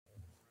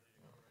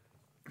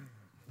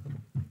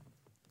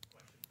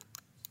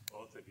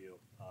you.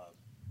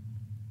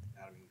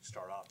 Adam, you can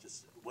start off.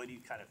 Just what do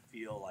you kind of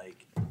feel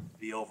like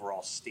the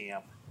overall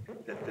stamp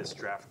that this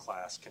draft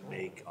class can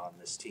make on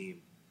this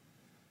team?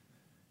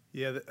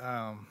 Yeah,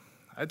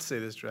 I'd say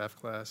this draft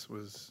class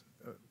was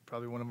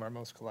probably one of our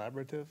most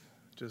collaborative,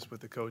 just with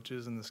the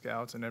coaches and the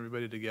scouts and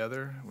everybody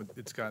together.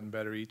 It's gotten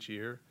better each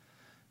year.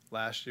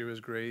 Last year was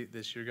great.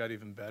 This year got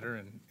even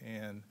better,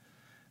 and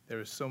there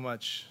was so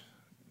much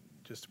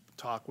just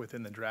talk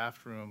within the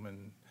draft room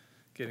and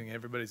getting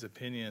everybody's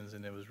opinions,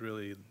 and it was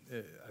really,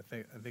 I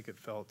think it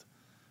felt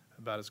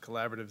about as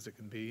collaborative as it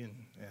can be, and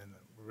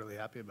we're really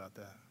happy about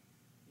that.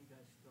 You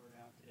guys started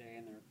out today,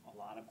 and there are a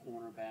lot of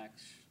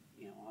cornerbacks,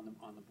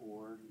 on the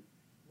board.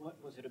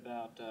 What was it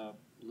about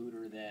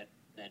Luter that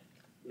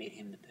made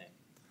him the pick?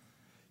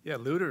 Yeah,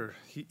 Luter,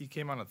 he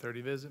came on a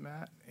 30 visit,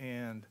 Matt,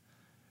 and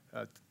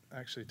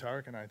actually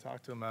Tariq and I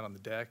talked to him out on the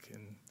deck,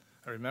 and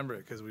I remember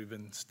it because we've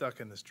been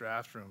stuck in this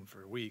draft room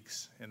for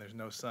weeks, and there's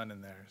no sun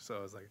in there. So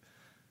I was like,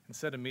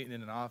 instead of meeting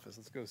in an office,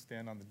 let's go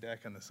stand on the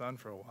deck in the sun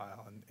for a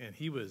while. And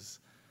he was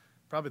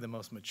probably the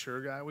most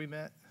mature guy we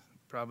met,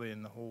 probably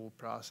in the whole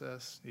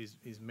process.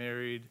 He's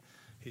married.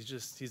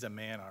 He's a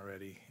man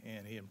already,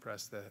 and he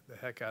impressed the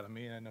heck out of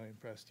me, and I know he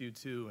impressed you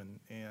too.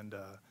 And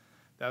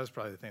that was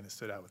probably the thing that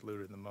stood out with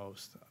Luter the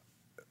most.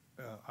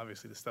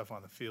 Obviously, the stuff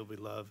on the field we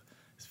love,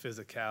 his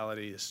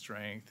physicality, his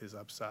strength, his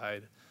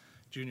upside.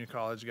 Junior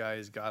college guy,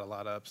 he's got a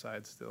lot of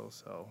upside still.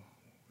 So,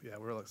 yeah,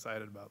 we're real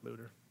excited about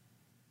Luter.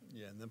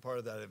 Yeah, and then part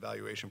of that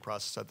evaluation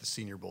process at the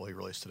Senior Bowl, he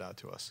really stood out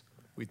to us.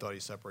 We thought he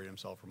separated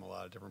himself from a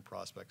lot of different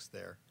prospects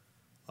there,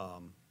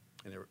 and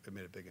it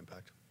made a big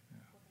impact. Yeah.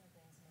 What kind of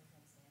things made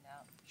him stand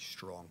out? He's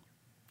strong.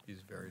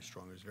 He's very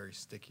strong. He was very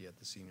sticky at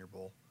the Senior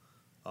Bowl.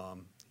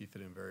 He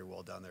fit in very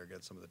well down there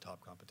against some of the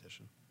top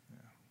competition. Yeah.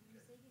 You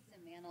say he's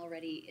a man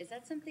already. Is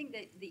that something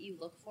that you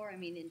look for? I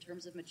mean, in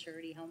terms of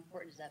maturity, how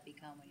important does that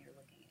become when you're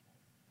looking at it?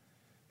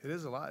 It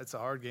is a lot. It's a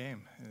hard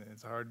game.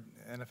 It's hard.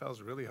 NFL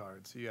is really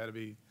hard. So you got to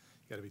be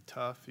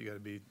tough. You got to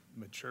be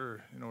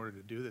mature in order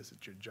to do this.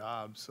 It's your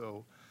job.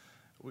 So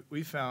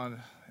we found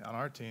on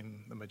our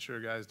team the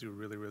mature guys do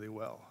really, really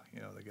well.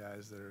 The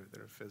guys that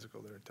are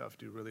physical, that are tough,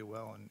 do really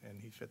well,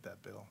 and he fit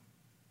that bill.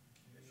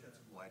 Can you shed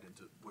some light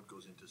into what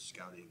goes into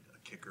scouting a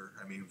kicker?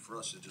 I mean, for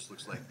us, it just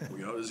looks like,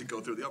 does it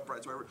go through the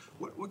uprights, whatever?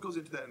 What goes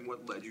into that, and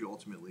what led you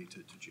ultimately to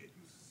Jake?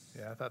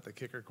 Yeah, I thought the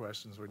kicker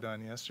questions were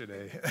done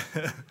yesterday.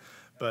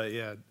 But,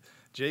 yeah,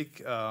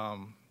 Jake,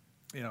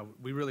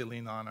 we really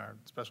lean on our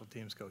special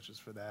teams coaches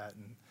for that.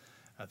 And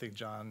I think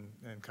John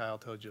and Kyle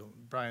told you,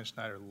 Brian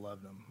Schneider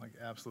loved him, like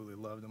absolutely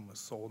loved him, was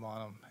sold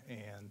on him.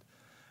 And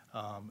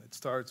it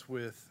starts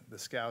with the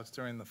scouts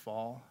during the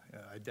fall,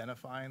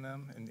 identifying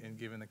them and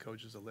giving the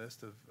coaches a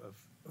list of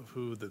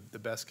who the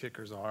best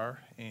kickers are,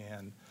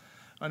 and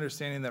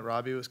understanding that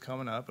Robbie was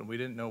coming up, and we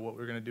didn't know what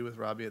we were going to do with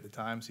Robbie at the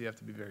time, so you have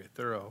to be very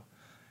thorough.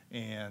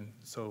 And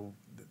so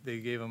they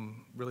gave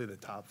him really the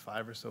top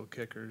 5 or so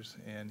kickers,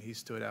 and he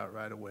stood out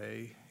right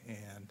away.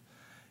 And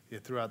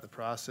throughout the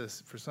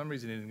process, for some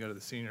reason he didn't go to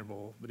the Senior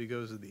Bowl, but he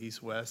goes to the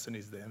East-West, and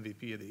he's the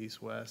MVP of the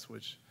East-West,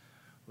 which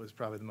was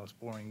probably the most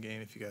boring game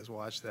if you guys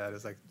watched that.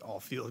 It's like all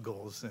field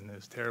goals, and it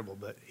was terrible,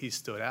 but he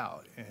stood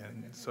out.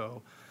 And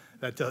so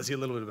that tells you a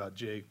little bit about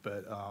Jake,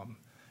 but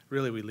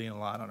really we lean a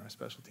lot on our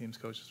special teams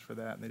coaches for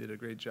that, and they did a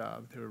great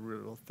job. They were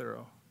real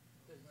thorough.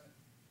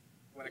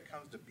 When it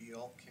comes to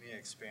Beal, can you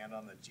expand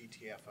on the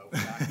GTFO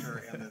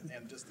factor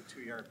and just the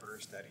 2-yard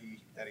burst that he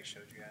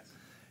showed you guys?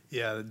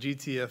 Yeah, the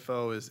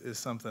GTFO is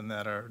something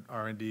that our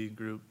R&D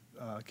group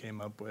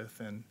came up with,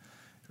 and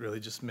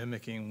really just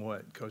mimicking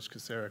what Coach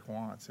Kasarik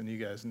wants. And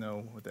you guys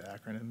know what the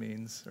acronym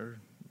means, or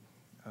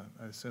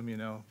I assume you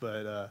know,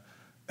 but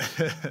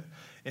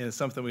and it's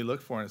something we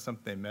look for, and it's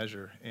something they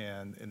measure,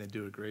 and they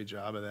do a great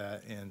job of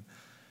that. And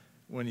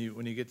when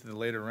you get to the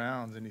later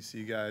rounds and you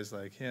see guys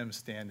like him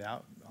stand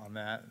out on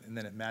that, and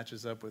then it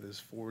matches up with his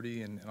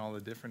 40 and all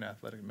the different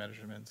athletic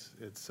measurements,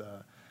 it's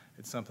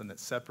something that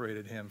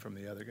separated him from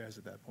the other guys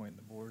at that point in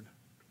the board.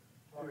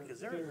 Is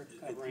there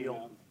a covering,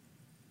 deal?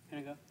 Can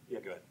I go? Yeah,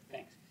 go ahead.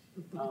 Thanks.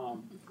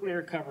 We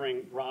were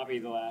covering Robbie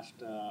the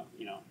last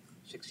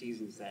 6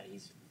 seasons, that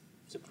he's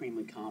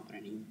supremely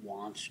competent. He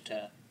wants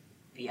to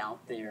be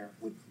out there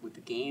with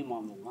the game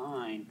on the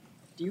line.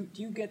 Do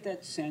you get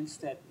that sense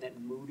that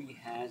Moody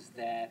has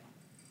that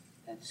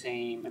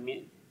same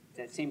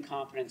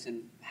confidence,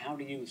 and how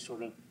do you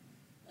sort of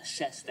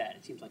assess that?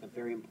 It seems like a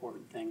very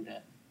important thing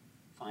to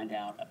find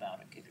out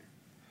about a kicker.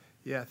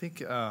 Yeah, I think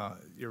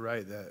you're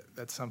right.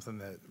 That's something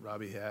that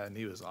Robbie had, and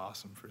he was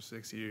awesome for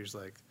 6 years.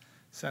 Like,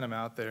 sent him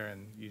out there,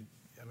 and you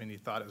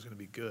thought it was going to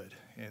be good,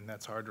 and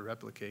that's hard to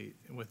replicate.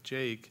 And with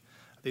Jake,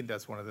 I think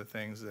that's one of the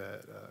things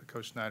that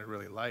Coach Schneider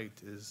really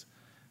liked, is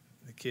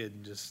the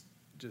kid just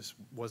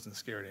wasn't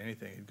scared of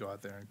anything. He'd go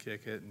out there and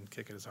kick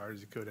it as hard as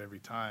he could every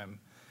time.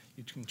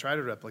 You can try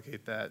to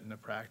replicate that in a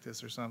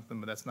practice or something,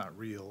 but that's not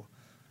real.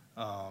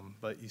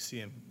 But you see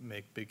him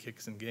make big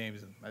kicks in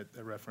games, and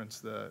I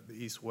referenced the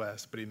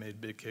East-West, but he made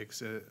big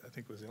kicks at, I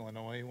think it was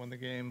Illinois won the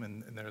game,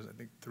 and there's, I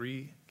think,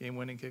 3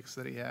 game-winning kicks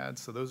that he had.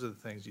 So those are the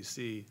things you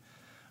see.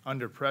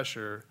 Under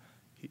pressure,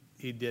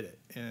 he did it,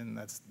 and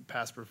that's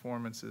past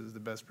performance is the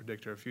best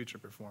predictor of future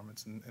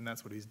performance, and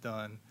that's what he's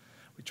done.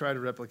 We tried to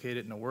replicate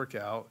it in a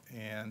workout,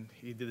 and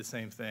he did the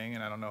same thing,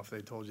 and I don't know if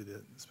they told you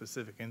the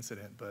specific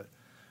incident, but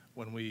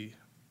when we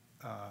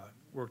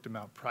worked him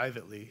out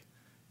privately,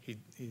 he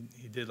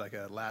did like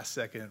a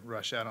last-second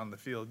rush out on the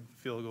field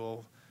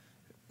goal.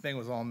 Thing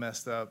was all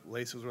messed up.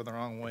 Laces were the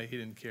wrong way. He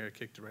didn't care.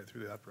 Kicked it right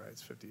through the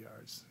uprights, 50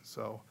 yards.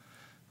 So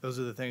those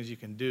are the things you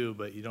can do,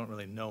 but you don't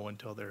really know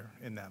until they're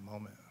in that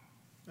moment.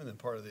 And then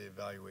part of the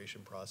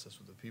evaluation process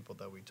with the people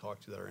that we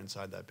talked to that are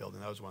inside that building,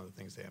 that was one of the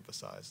things they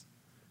emphasized.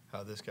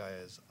 How this guy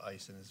has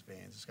ice in his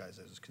veins. This guy's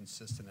as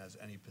consistent as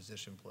any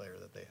position player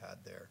that they had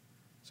there.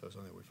 So it's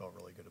something we felt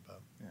really good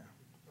about. Yeah.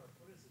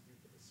 What does it do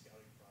for the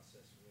scouting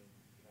process when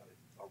you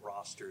have a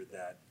roster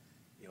that,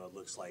 you know, it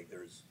looks like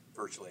there's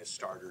virtually a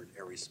starter at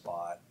every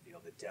spot, you know,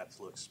 the depth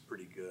looks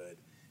pretty good.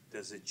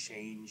 Does it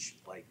change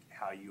like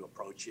how you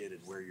approach it and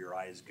where your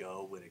eyes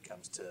go when it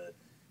comes to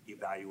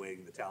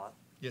evaluating the talent?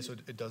 Yeah, so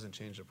it doesn't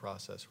change the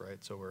process,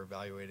 right? So we're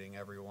evaluating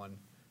everyone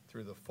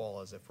through the fall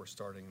as if we're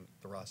starting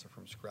the roster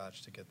from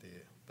scratch to get the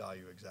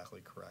value exactly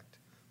correct.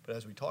 But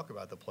as we talk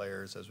about the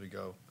players, as we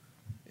go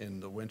in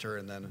the winter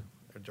and then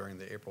during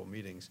the April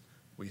meetings,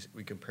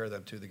 we compare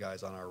them to the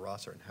guys on our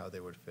roster and how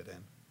they would fit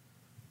in.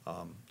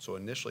 So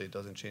initially it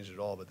doesn't change at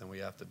all, but then we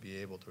have to be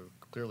able to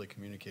clearly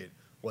communicate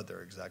what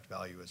their exact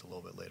value is a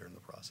little bit later in the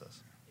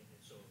process.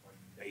 So are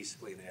you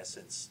basically, in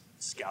essence,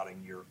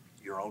 scouting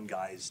your own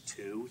guys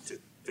too to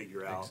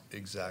figure out?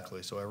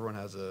 Exactly. So everyone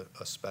has a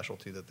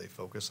specialty that they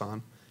focus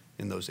on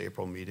in those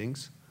April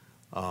meetings.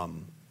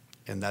 And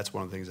that's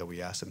one of the things that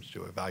we ask them to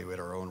do, evaluate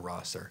our own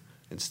roster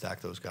and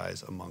stack those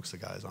guys amongst the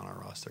guys on our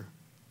roster.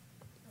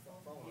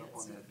 Following up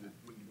on that,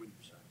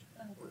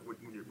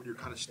 when you're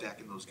kind of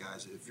stacking those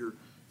guys, if you're,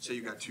 say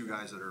you got two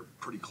guys that are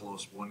pretty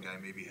close, one guy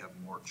maybe have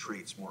more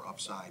traits, more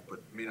upside,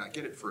 but may not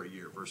get it for a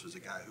year versus a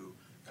guy who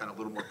kind of a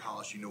little more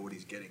polished, you know what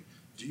he's getting.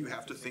 Do you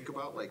have to think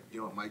about, like, you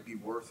know, it might be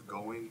worth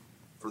going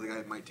for the guy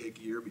that might take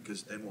a year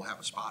because then we'll have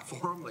a spot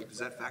for him? Like, does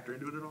that factor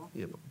into it at all?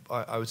 Yeah,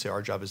 but I would say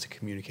our job is to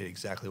communicate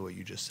exactly what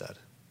you just said.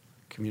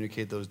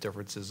 Communicate those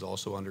differences,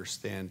 also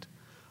understand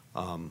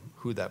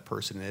who that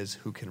person is,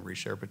 who can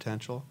reach their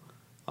potential,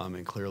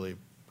 and clearly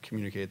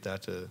communicate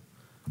that to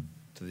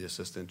the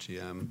assistant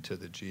GM, to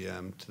the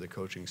GM, to the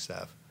coaching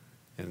staff,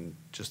 and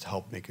just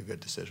help make a good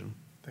decision.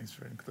 Thanks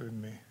for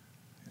including me.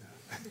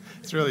 Yeah.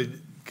 It's really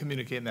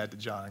communicating that to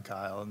John and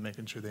Kyle and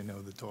making sure they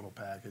know the total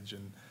package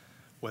and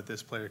what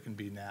this player can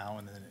be now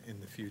and then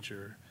in the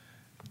future.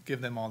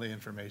 Give them all the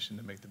information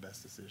to make the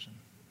best decision.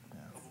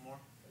 Yeah.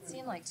 It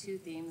seemed like two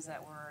themes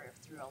that were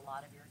through a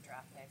lot of your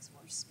draft picks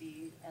were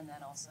speed and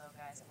then also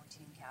guys that were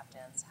team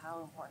captains.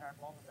 How important are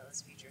both of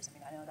those features? I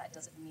mean, I know that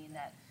doesn't mean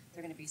that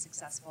they're going to be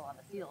successful on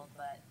the field,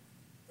 but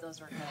those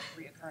are kind of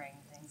reoccurring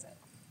things that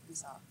we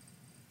saw.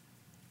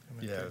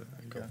 Yeah,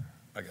 Okay.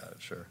 I got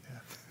it, sure.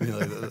 Yeah. You know,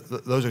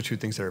 those are two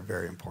things that are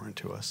very important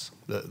to us.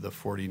 The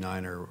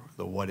 49er,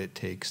 what it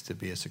takes to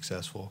be a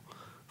successful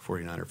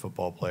 49er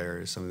football player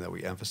is something that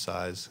we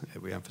emphasize.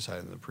 We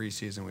emphasize it in the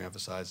preseason. We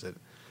emphasize it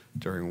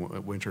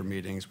during winter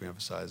meetings. We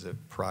emphasize it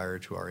prior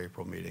to our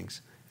April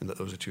meetings. And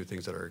those are two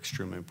things that are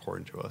extremely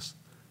important to us.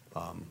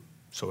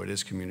 So it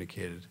is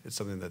communicated. It's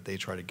something that they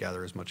try to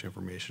gather as much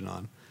information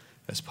on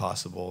as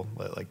possible,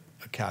 like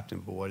a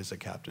captain. But what is a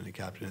captain? A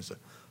captain is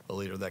a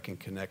leader that can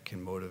connect,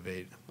 can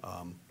motivate.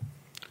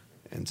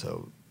 And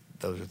so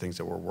those are things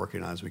that we're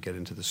working on as we get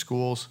into the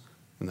schools,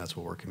 and that's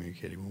what we're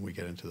communicating when we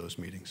get into those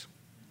meetings.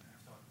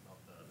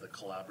 The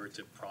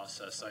collaborative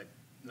process, I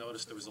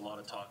noticed there was a lot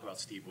of talk about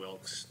Steve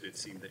Wilkes. It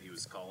seemed that he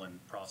was calling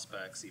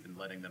prospects, even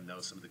letting them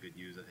know some of the good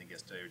news, I think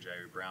yesterday, or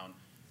Jerry Brown.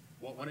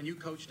 Well, when a new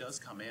coach does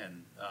come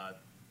in,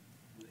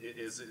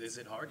 is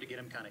it hard to get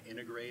him kind of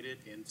integrated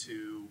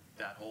into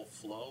that whole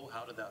flow?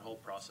 How did that whole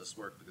process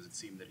work? Because it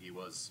seemed that he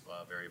was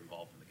very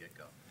involved from the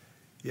get-go.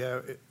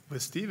 Yeah,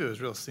 with Steve, it was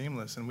real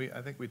seamless, and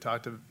I think we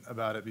talked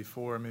about it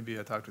before. Maybe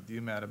I talked with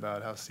you, Matt,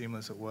 about how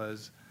seamless it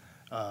was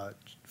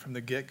from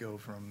the get-go,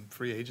 from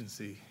free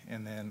agency,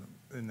 and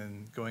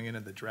then going into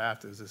the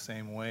draft. It was the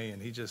same way,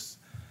 and he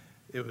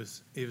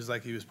was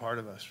like he was part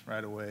of us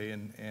right away,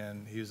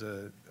 and he was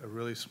a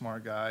really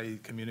smart guy. He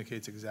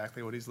communicates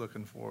exactly what he's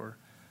looking for: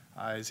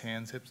 eyes,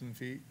 hands, hips, and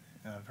feet.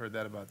 And I've heard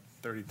that about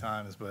 30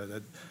 times,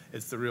 but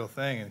it's the real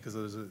thing.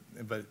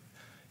 But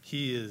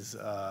he's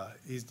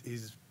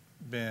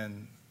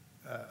been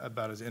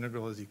about as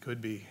integral as he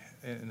could be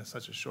in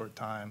such a short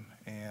time,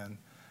 and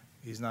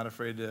he's not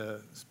afraid to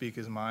speak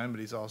his mind,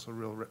 but he's also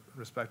real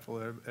respectful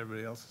of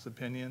everybody else's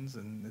opinions,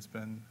 and it's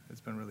been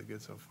really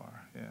good so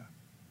far. Yeah.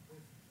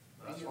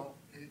 He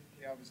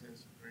obviously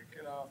has great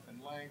kickoff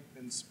and length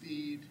and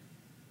speed.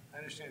 I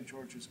understand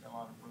Georgia's got a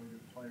lot of really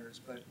good players,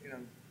 but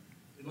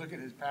you look at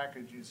his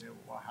package, you say,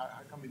 well, how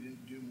come he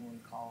didn't do more in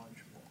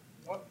college?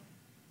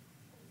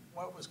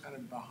 What was kind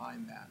of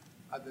behind that,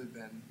 other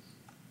than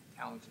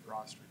talented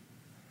roster?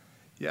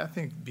 Yeah, I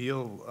think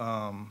Beal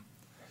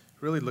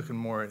really looking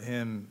more at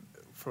him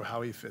for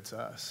how he fits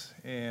us.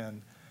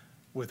 And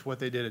with what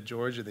they did at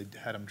Georgia, they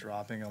had him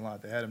dropping a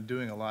lot. They had him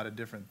doing a lot of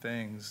different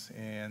things.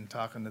 And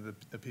talking to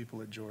the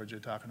people at Georgia,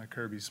 talking to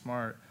Kirby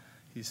Smart,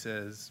 he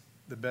says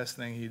the best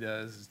thing he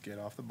does is get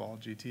off the ball,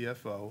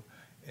 GTFO,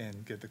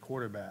 and get the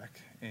quarterback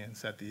and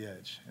set the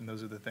edge. And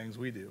those are the things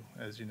we do.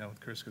 As you know,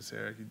 with Chris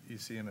Kocurek, you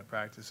see him at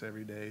practice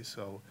every day.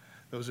 So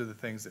those are the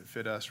things that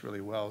fit us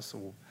really well.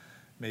 So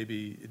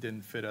maybe it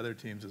didn't fit other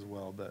teams as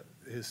well, but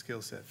his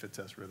skill set fits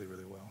us really,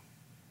 really well.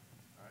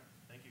 All right,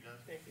 thank you guys.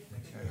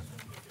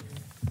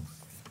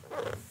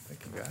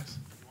 Thank you, guys.